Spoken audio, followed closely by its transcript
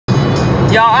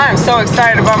Y'all, I am so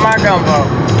excited about my gumbo.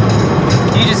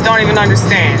 You just don't even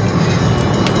understand.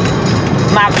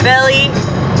 My belly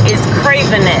is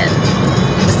craving it.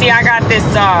 But see, I got this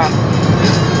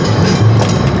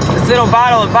little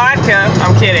bottle of vodka.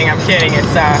 I'm kidding.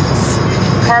 It's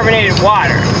carbonated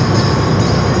water.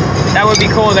 That would be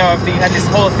cool though if you had this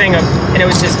whole thing of, and it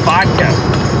was just vodka.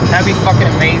 That'd be fucking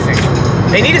amazing.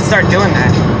 They need to start doing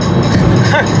that.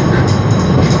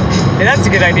 Hey, that's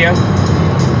a good idea.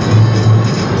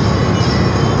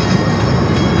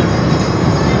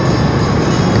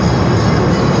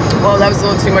 Well, that was a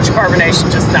little too much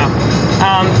carbonation just now.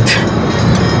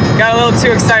 Got a little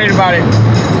too excited about it.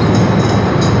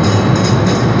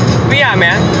 But yeah,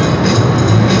 man.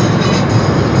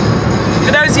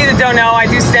 For those of you that don't know, I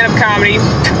do stand-up comedy.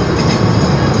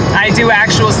 I do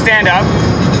actual stand-up.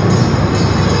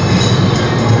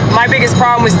 My biggest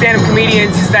problem with stand-up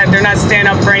comedians is that they're not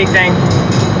stand-up for anything.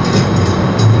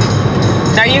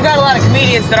 Now, you got a lot of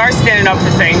comedians that are standing up for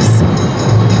things,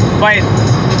 but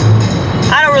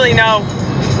I don't really know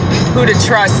who to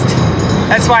trust.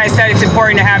 That's why I said it's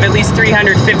important to have at least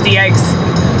 350 eggs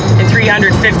in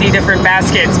 350 different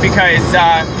baskets, because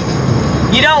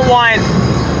you don't want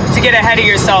to get ahead of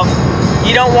yourself.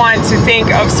 You don't want to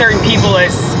think of certain people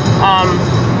as,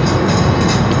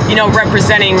 you know,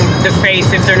 representing the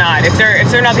faith if they're not. If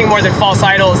they're nothing more than false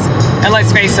idols, and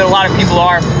let's face it, a lot of people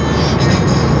are.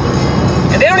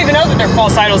 And they don't even know that they're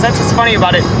false idols. That's what's funny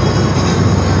about it.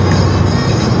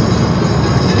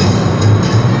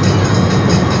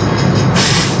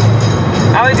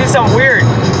 I'm gonna do something weird.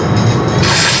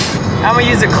 I'm gonna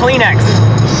use a Kleenex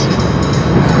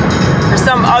for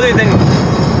something other than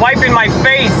wiping my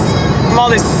face from all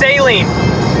this saline.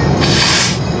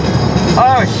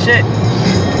 Oh shit.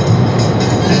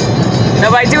 No,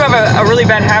 but I do have a really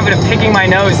bad habit of picking my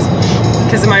nose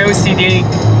because of my OCD.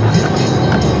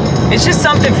 It's just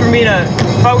something for me to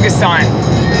focus on.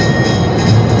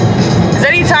 Because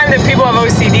anytime that people have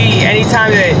OCD,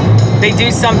 anytime that they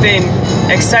do something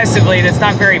excessively that's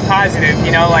not very positive,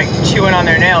 you know, like chewing on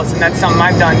their nails, and that's something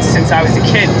I've done since I was a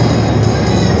kid.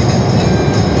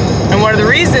 And one of the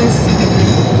reasons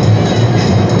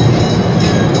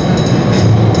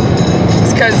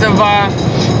is because of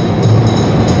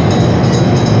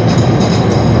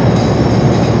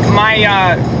my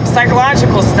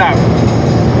psychological stuff.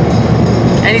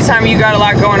 Anytime you got a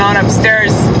lot going on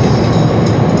upstairs,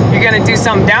 you're gonna do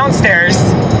something downstairs,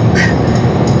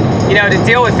 you know, to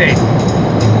deal with it.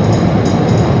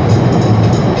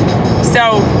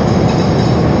 So,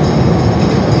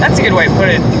 that's a good way to put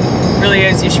it. It really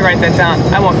is. You should write that down.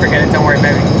 I won't forget it. Don't worry,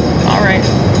 baby. All right.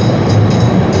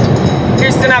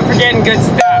 Here's to not forgetting good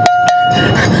stuff.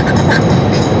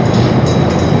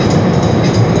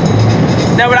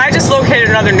 No, but I just located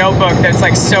another notebook that's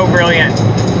like so brilliant.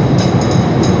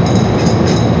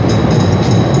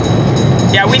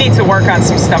 Yeah, we need to work on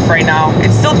some stuff right now.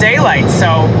 It's still daylight,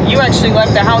 so you actually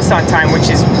left the house on time, which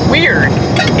is weird.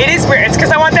 It is weird. It's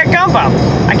because I want that gumbo.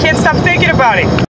 I can't stop thinking about it.